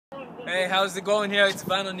Hey, how's it going here? It's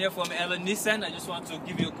Vernon here from Nissan. I just want to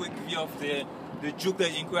give you a quick view of the juke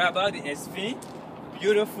that you inquire about, the SV.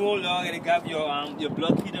 Beautiful. You already got your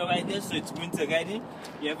block heater right there, so it's winter ready.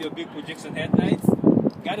 You have your big projection headlights.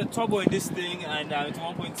 Got a turbo in this thing, and it's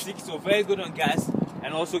 1.6, so very good on gas,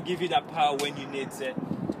 and also give you that power when you need it.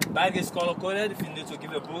 Bag is color coded if you need to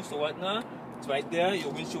give a boost or whatnot. It's right there.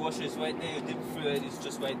 Your windshield washer is right there. Your deep fluid is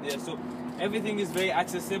just right there. So everything is very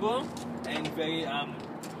accessible and very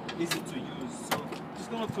easy to use. So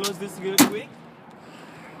just gonna close this real quick.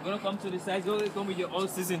 I'm gonna come to the side. It's come with your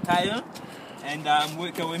all-season tire, and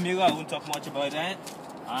with a mirror. I won't talk much about that.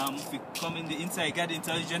 If you come in the inside, you got the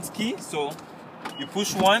intelligence key. So you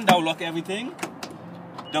push one, that will lock everything.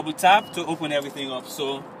 Double tap to open everything up.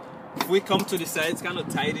 So if we come to the side, it's kind of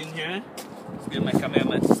tight in here. Let's get my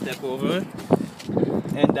cameraman to step over.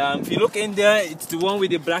 And if you look in there, it's the one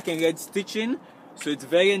with the black and red stitching. So it's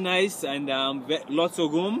very nice and lots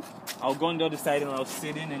of room. I'll go on the other side and I'll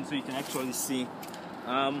sit in, and so you can actually see.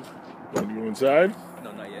 Want to go inside?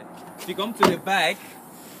 No, not yet. If you come to the back,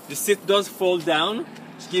 the seat does fold down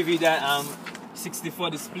to give you that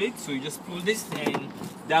 60-40 split. So you just pull this and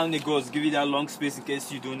down it goes, give you that long space in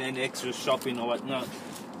case you're doing any extra shopping or whatnot.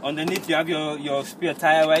 Underneath you have your spare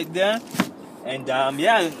tire right there, and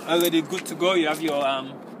yeah, already good to go. You have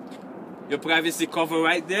your privacy cover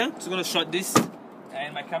right there. Just gonna shut this,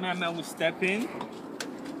 and my cameraman will step in.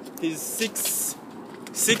 He's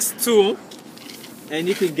 6'2", and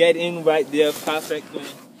you can get in right there perfectly.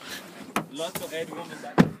 Lots of headroom in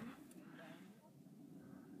that.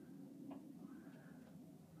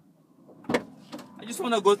 I just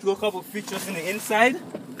want to go through a couple of features in the inside.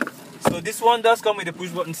 So this one does come with a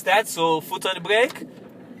push button start, so foot on the brake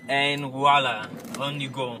and voila, on you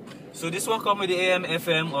go. So this one comes with the AM,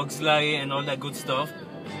 FM, auxiliary and all that good stuff.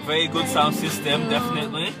 Very good sound system,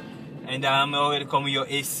 definitely. And already come with your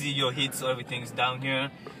AC, your heat, so everything's down here.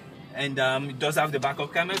 And it does have the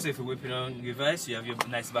backup camera, so if you whip it on reverse, you have your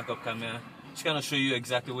nice backup camera. Just gonna show you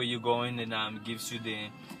exactly where you're going, and gives you the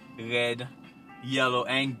red, yellow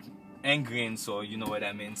and green, so you know what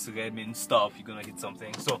that means. Red means stop, you're gonna hit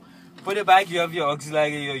something. So for the back, you have your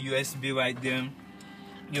auxiliary, your USB right there,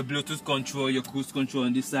 your Bluetooth control, your cruise control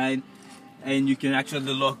on this side, and you can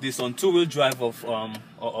actually lock this on two-wheel drive or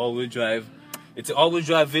all-wheel drive. It's an all-wheel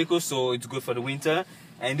drive vehicle, so it's good for the winter.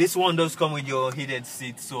 And this one does come with your heated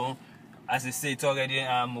seat, so as I say, it's already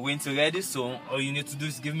winter ready. So all you need to do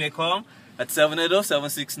is give me a call at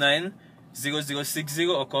 780-769-0060,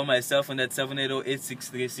 or call myself on that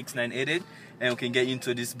 780-863-6988, and we can get you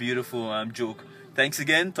into this beautiful juke. Thanks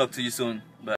again. Talk to you soon. Bye.